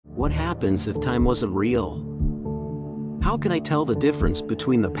What happens if time wasn't real? How can I tell the difference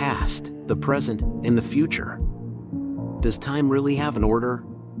between the past, the present, and the future? Does time really have an order?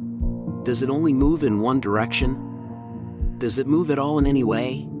 Does it only move in one direction? Does it move at all in any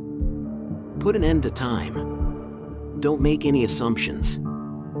way? Put an end to time. Don't make any assumptions.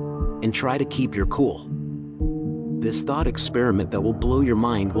 And try to keep your cool. This thought experiment that will blow your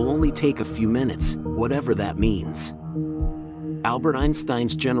mind will only take a few minutes, whatever that means. Albert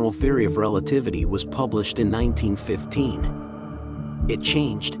Einstein's general theory of relativity was published in 1915. It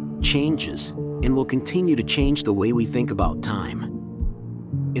changed, changes, and will continue to change the way we think about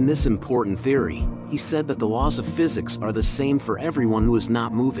time. In this important theory, he said that the laws of physics are the same for everyone who is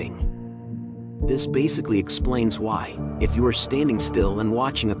not moving. This basically explains why, if you were standing still and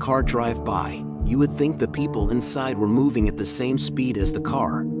watching a car drive by, you would think the people inside were moving at the same speed as the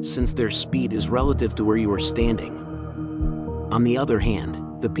car, since their speed is relative to where you are standing. On the other hand,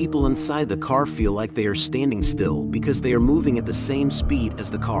 the people inside the car feel like they are standing still because they are moving at the same speed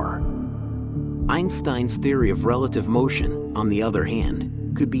as the car. Einstein's theory of relative motion, on the other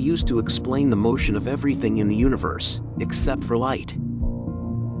hand, could be used to explain the motion of everything in the universe, except for light.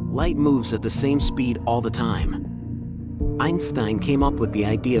 Light moves at the same speed all the time. Einstein came up with the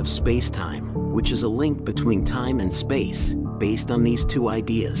idea of space-time, which is a link between time and space, based on these two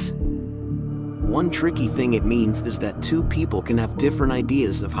ideas. One tricky thing it means is that two people can have different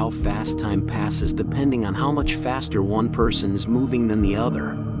ideas of how fast time passes depending on how much faster one person is moving than the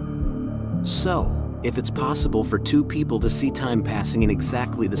other. So, if it's possible for two people to see time passing in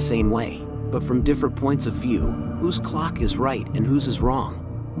exactly the same way, but from different points of view, whose clock is right and whose is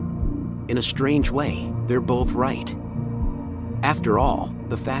wrong? In a strange way, they're both right. After all,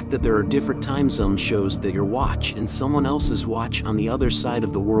 the fact that there are different time zones shows that your watch and someone else's watch on the other side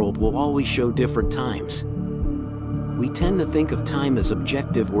of the world will always show different times. We tend to think of time as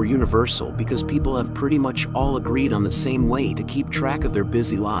objective or universal because people have pretty much all agreed on the same way to keep track of their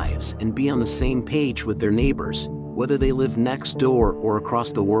busy lives and be on the same page with their neighbors, whether they live next door or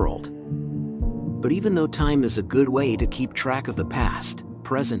across the world. But even though time is a good way to keep track of the past,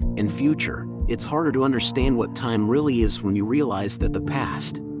 present, and future, it's harder to understand what time really is when you realize that the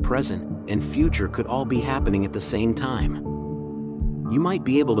past, present, and future could all be happening at the same time. You might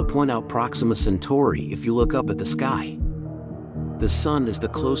be able to point out Proxima Centauri if you look up at the sky. The Sun is the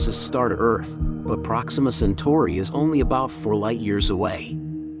closest star to Earth, but Proxima Centauri is only about 4 light-years away.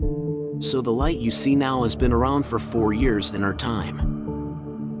 So the light you see now has been around for 4 years in our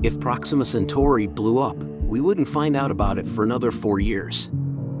time. If Proxima Centauri blew up, we wouldn't find out about it for another 4 years.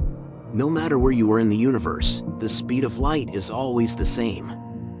 No matter where you are in the universe, the speed of light is always the same.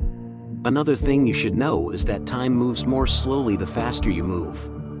 Another thing you should know is that time moves more slowly the faster you move.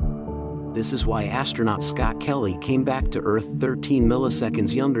 This is why astronaut Scott Kelly came back to Earth 13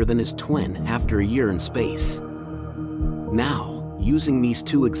 milliseconds younger than his twin after a year in space. Now, using these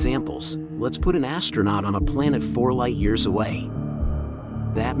two examples, let's put an astronaut on a planet 4 light-years away.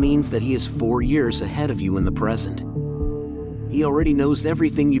 That means that he is 4 years ahead of you in the present. He already knows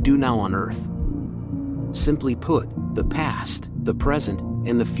everything you do now on Earth. Simply put, the past, the present,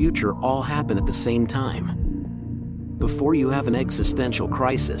 and the future all happen at the same time. Before you have an existential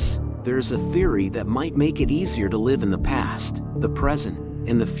crisis, there's a theory that might make it easier to live in the past, the present,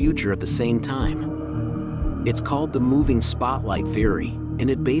 and the future at the same time. It's called the moving spotlight theory, and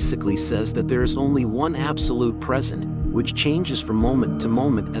it basically says that there is only one absolute present, which changes from moment to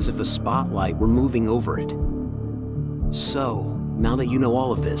moment as if a spotlight were moving over it. So, now that you know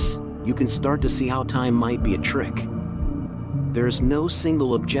all of this, you can start to see how time might be a trick. There is no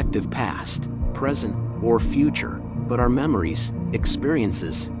single objective past, present, or future, but our memories,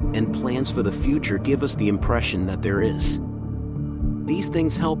 experiences, and plans for the future give us the impression that there is. These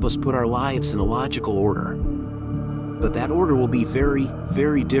things help us put our lives in a logical order. But that order will be very,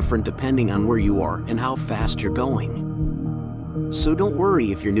 very different depending on where you are and how fast you're going. So don't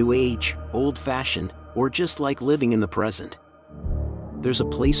worry if you're new age, old-fashioned, or just like living in the present. There's a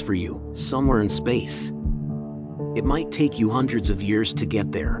place for you, somewhere in space. It might take you hundreds of years to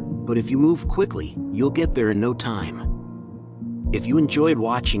get there, but if you move quickly, you'll get there in no time. If you enjoyed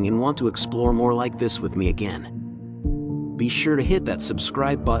watching and want to explore more like this with me again, be sure to hit that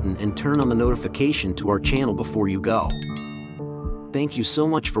subscribe button and turn on the notification to our channel before you go. Thank you so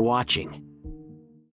much for watching.